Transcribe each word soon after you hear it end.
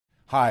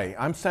Hi,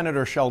 I'm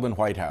Senator Sheldon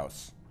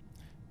Whitehouse.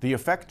 The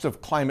effects of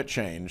climate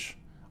change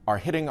are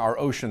hitting our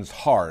oceans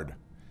hard,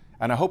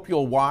 and I hope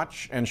you'll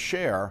watch and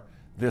share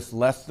this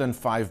less than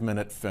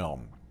 5-minute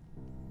film.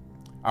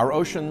 Our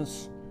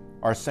oceans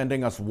are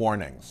sending us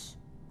warnings,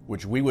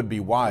 which we would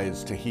be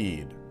wise to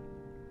heed.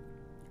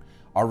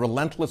 Our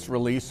relentless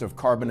release of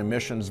carbon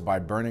emissions by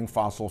burning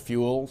fossil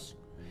fuels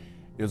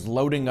is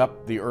loading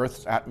up the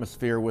Earth's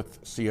atmosphere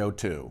with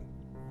CO2,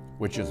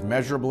 which is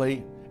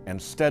measurably and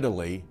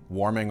steadily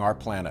warming our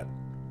planet,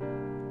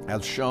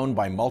 as shown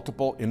by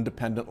multiple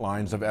independent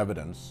lines of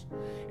evidence,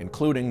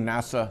 including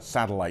NASA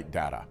satellite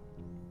data.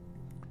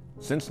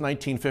 Since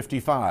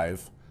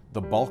 1955, the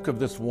bulk of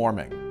this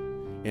warming,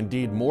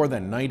 indeed more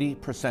than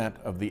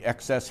 90% of the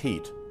excess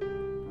heat,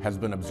 has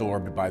been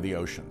absorbed by the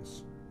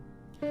oceans.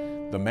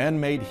 The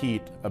man-made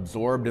heat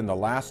absorbed in the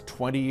last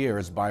 20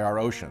 years by our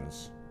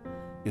oceans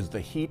is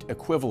the heat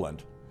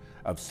equivalent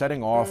of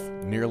setting off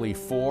nearly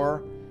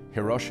 4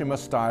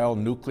 Hiroshima-style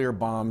nuclear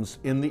bombs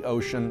in the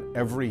ocean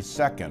every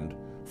second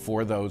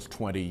for those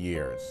 20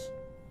 years.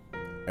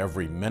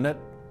 Every minute,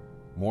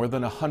 more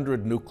than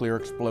 100 nuclear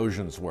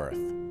explosions worth.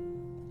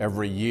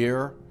 Every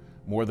year,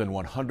 more than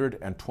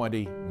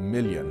 120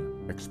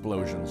 million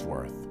explosions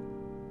worth.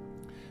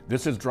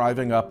 This is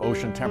driving up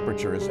ocean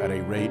temperatures at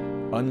a rate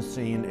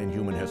unseen in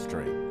human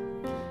history,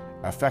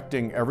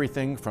 affecting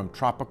everything from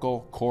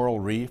tropical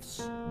coral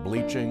reefs,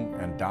 bleaching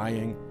and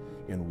dying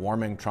in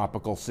warming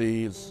tropical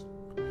seas,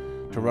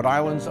 to Rhode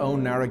Island's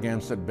own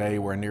Narragansett Bay,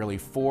 where nearly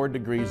 4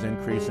 degrees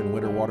increase in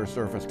winter water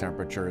surface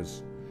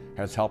temperatures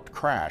has helped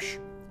crash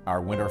our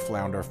winter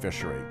flounder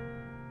fishery.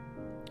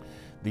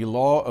 The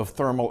law of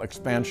thermal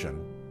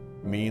expansion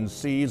means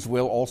seas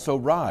will also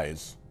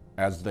rise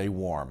as they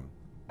warm.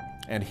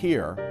 And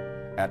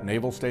here, at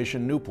Naval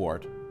Station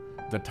Newport,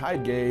 the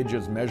tide gauge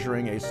is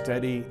measuring a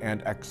steady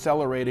and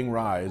accelerating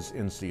rise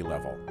in sea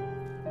level,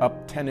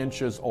 up 10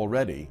 inches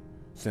already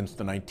since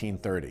the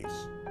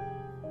 1930s.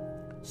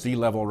 Sea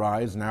level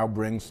rise now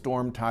brings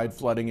storm tide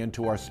flooding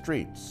into our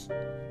streets,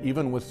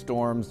 even with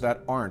storms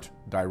that aren't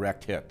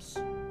direct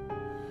hits.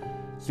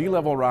 Sea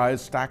level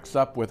rise stacks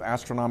up with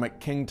astronomic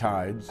king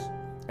tides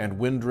and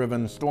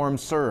wind-driven storm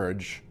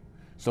surge,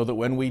 so that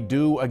when we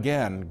do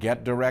again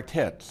get direct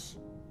hits,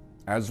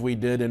 as we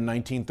did in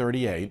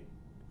 1938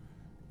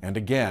 and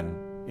again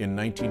in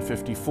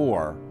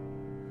 1954,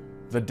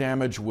 the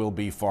damage will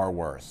be far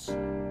worse.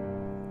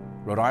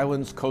 Rhode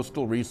Island's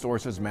Coastal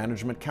Resources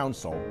Management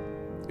Council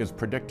is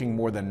predicting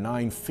more than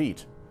 9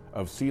 feet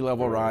of sea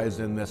level rise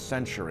in this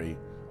century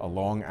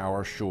along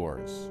our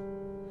shores.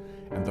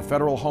 And the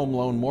Federal Home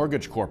Loan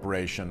Mortgage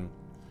Corporation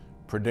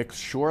predicts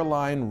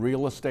shoreline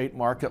real estate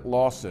market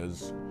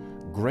losses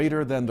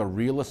greater than the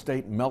real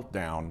estate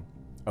meltdown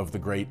of the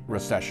Great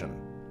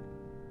Recession.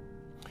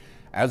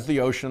 As the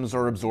oceans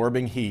are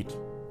absorbing heat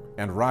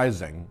and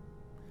rising,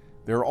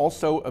 they're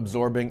also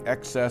absorbing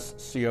excess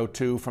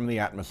CO2 from the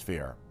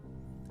atmosphere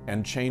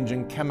and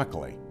changing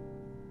chemically.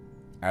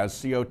 As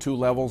CO2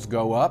 levels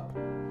go up,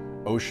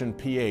 ocean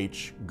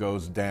pH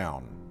goes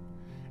down,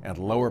 and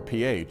lower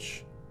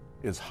pH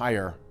is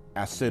higher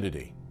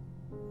acidity.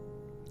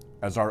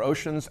 As our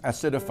oceans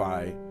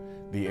acidify,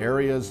 the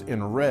areas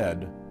in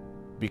red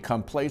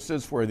become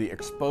places where the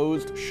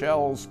exposed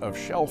shells of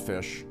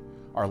shellfish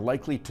are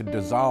likely to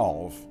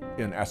dissolve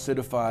in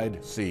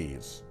acidified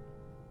seas.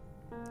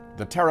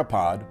 The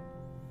pteropod,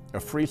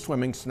 a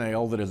free-swimming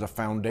snail that is a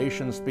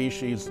foundation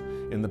species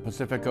in the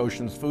Pacific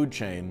Ocean's food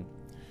chain,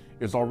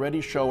 is already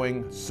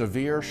showing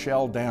severe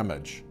shell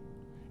damage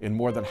in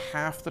more than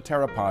half the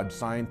pteropods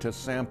scientists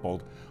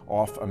sampled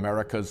off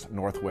America's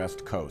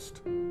northwest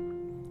coast.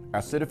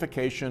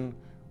 Acidification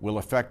will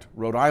affect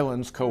Rhode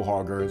Island's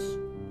quahoggers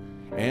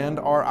and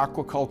our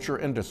aquaculture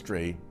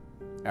industry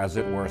as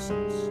it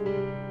worsens.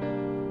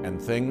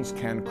 And things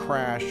can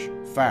crash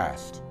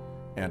fast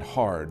and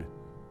hard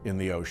in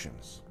the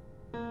oceans.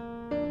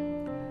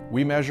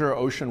 We measure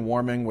ocean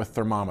warming with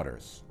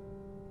thermometers,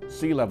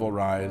 sea level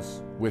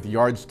rise with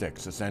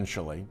yardsticks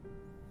essentially,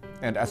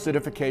 and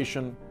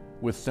acidification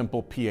with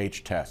simple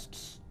pH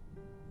tests.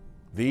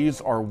 These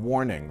are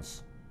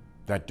warnings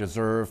that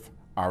deserve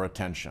our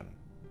attention.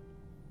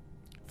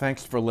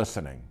 Thanks for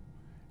listening.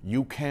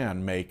 You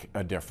can make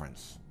a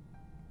difference.